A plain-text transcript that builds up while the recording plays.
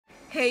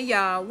Hey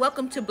y'all,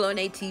 welcome to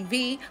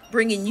BLONAETV,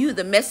 bringing you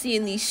the messy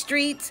in these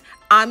streets.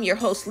 I'm your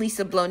host,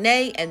 Lisa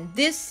BLONAE, and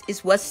this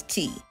is What's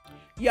Tea.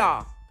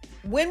 Y'all,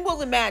 when will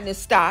the madness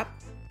stop?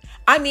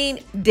 I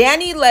mean,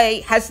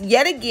 Danileigh has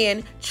yet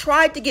again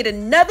tried to get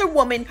another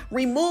woman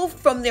removed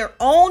from their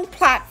own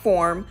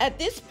platform. At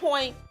this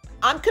point,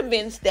 I'm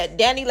convinced that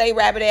Danileigh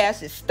rabbit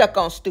ass is stuck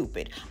on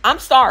stupid. I'm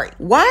sorry.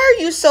 Why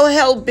are you so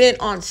hell-bent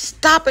on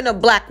stopping a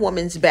black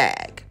woman's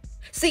bag?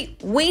 See,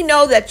 we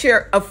know that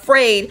you're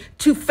afraid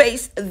to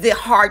face the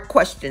hard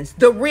questions,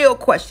 the real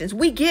questions.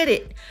 We get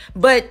it.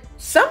 But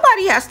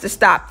somebody has to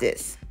stop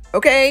this,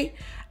 okay?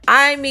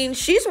 I mean,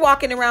 she's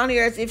walking around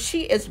here as if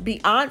she is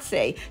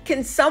Beyonce.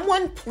 Can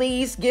someone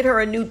please get her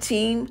a new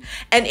team?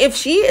 And if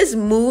she is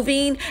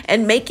moving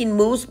and making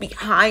moves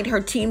behind her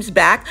team's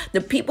back,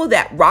 the people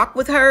that rock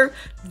with her,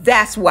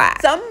 that's why.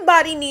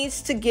 Somebody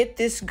needs to get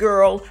this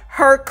girl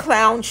her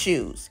clown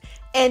shoes.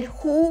 And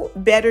who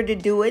better to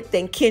do it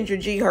than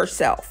Kendra G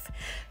herself?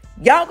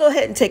 Y'all go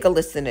ahead and take a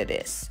listen to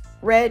this.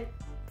 Red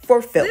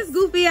for Phil. This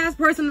goofy ass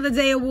person of the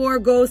day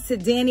award goes to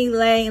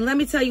Danileigh, and let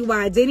me tell you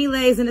why.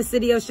 Danileigh is in the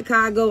city of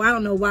Chicago. I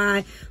don't know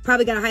why.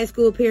 Probably got a high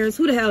school appearance.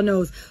 Who the hell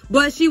knows?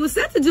 But she was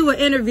set to do an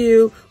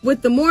interview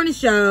with the morning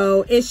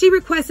show, and she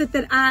requested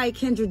that I,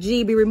 Kendra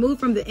G, be removed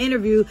from the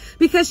interview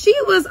because she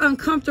was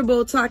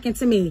uncomfortable talking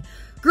to me.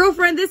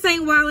 Girlfriend, this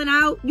ain't wilding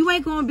out. You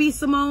ain't gonna be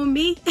Simone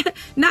me.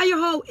 Now your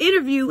whole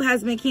interview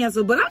has been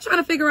canceled. But I'm trying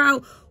to figure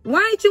out, why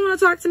didn't you want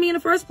to talk to me in the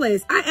first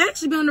place? I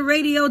actually been on the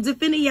radio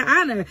defending your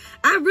honor.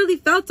 I really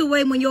felt the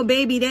way when your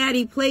baby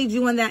daddy played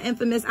you on that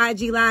infamous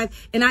IG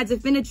Live and I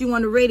defended you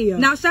on the radio.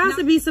 Now, shout out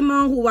to B.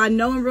 Simone, who I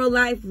know in real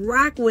life,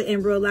 rock with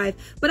in real life.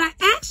 But I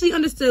actually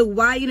understood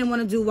why you didn't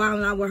want to do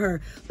Wildin' Out with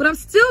her. But I'm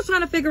still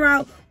trying to figure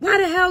out, why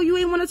the hell you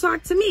ain't want to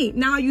talk to me?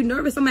 Now, are you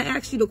nervous? I'm going to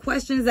ask you the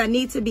questions that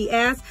need to be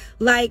asked.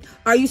 Like,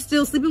 are you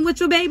still sleeping with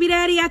your baby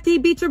daddy after he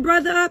beat your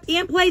brother up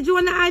and played you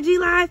on the IG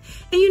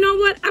Live? And you know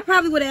what? I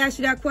probably would have asked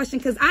you that question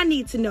because I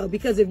need to know.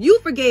 Because if you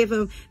forgave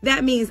him,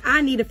 that means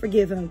I need to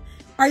forgive him.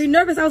 Are you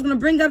nervous I was going to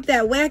bring up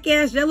that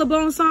whack-ass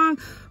Yellowbone song?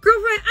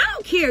 Girlfriend, I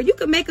don't care. You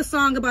can make a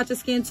song about your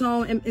skin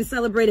tone and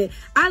celebrate it.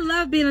 I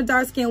love being a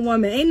dark-skinned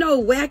woman. Ain't no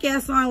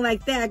whack-ass song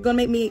like that going to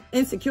make me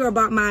insecure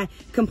about my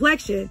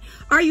complexion.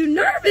 Are you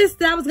nervous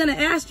that I was going to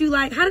ask you,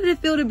 like, how did it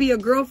feel to be a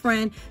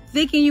girlfriend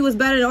thinking you was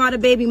better than all the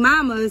baby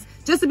mamas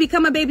just to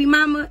become a baby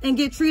mama and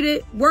get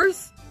treated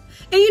worse?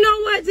 And you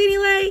know what,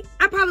 Danileigh?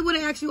 I probably would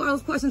have asked you all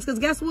those questions because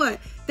guess what?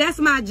 That's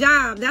my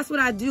job. That's what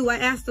I do. I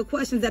ask the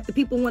questions that the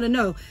people want to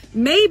know.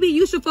 Maybe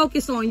you should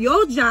focus on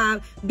your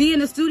job, be in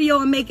the studio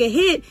and make a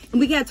hit, and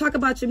we got to talk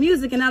about your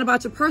music and not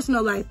about your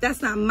personal life.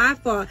 That's not my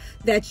fault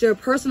that your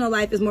personal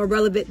life is more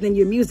relevant than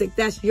your music.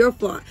 That's your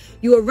fault.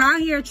 You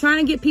around here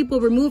trying to get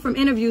people removed from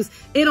interviews.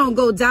 It don't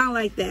go down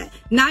like that.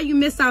 Now you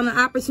miss out on the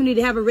opportunity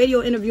to have a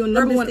radio interview on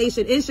number one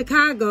station in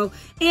Chicago.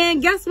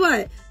 And guess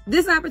what?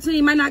 This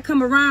opportunity might not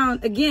come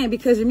around again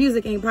because your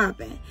music ain't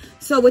popping.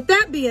 So with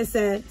that being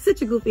said,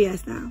 sit your goofy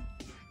ass down.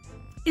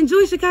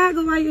 Enjoy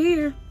Chicago while you're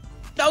here.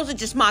 Those are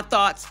just my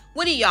thoughts.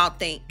 What do y'all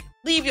think?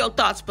 Leave your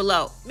thoughts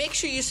below. Make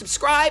sure you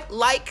subscribe,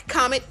 like,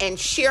 comment, and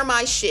share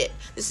my shit.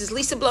 This is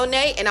Lisa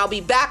BLONAE, and I'll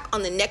be back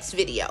on the next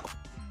video.